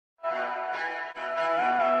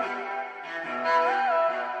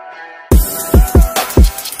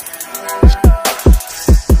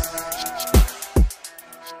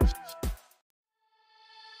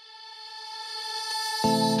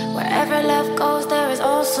goes, there is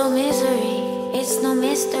also misery. It's no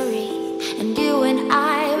mystery. And you and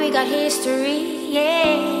I, we got history,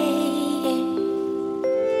 yeah.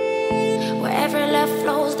 Wherever love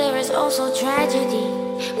flows, there is also tragedy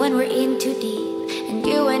when we're in too deep. And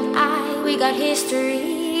you and I, we got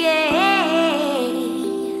history, yeah.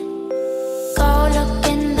 Go look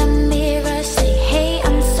in the mirror, say, hey,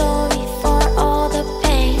 I'm sorry for all the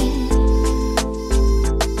pain.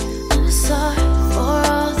 I'm sorry for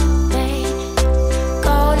all the pain.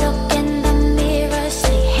 Go look in the mirror,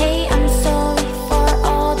 say, hey, I'm sorry for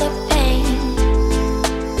all the pain.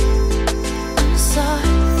 I'm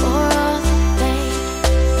sorry for all the pain.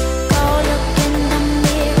 Go look in the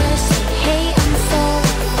mirror, say, hey, I'm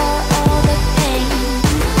sorry for all the pain.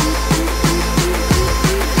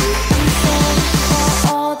 I'm sorry for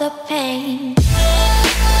all the pain.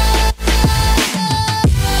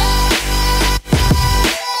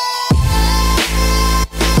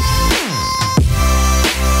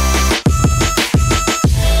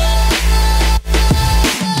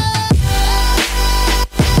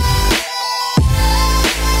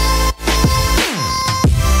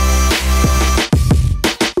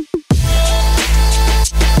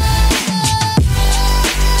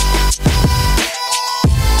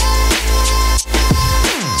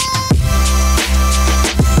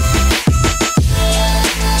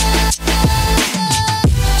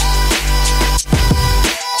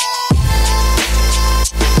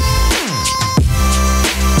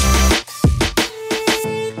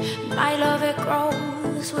 My love, it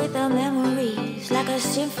grows with the memories like a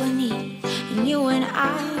symphony. And you and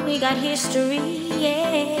I, we got history,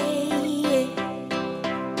 yeah.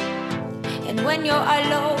 And when you're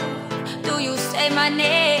alone, do you say my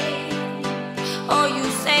name or you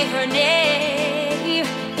say her name?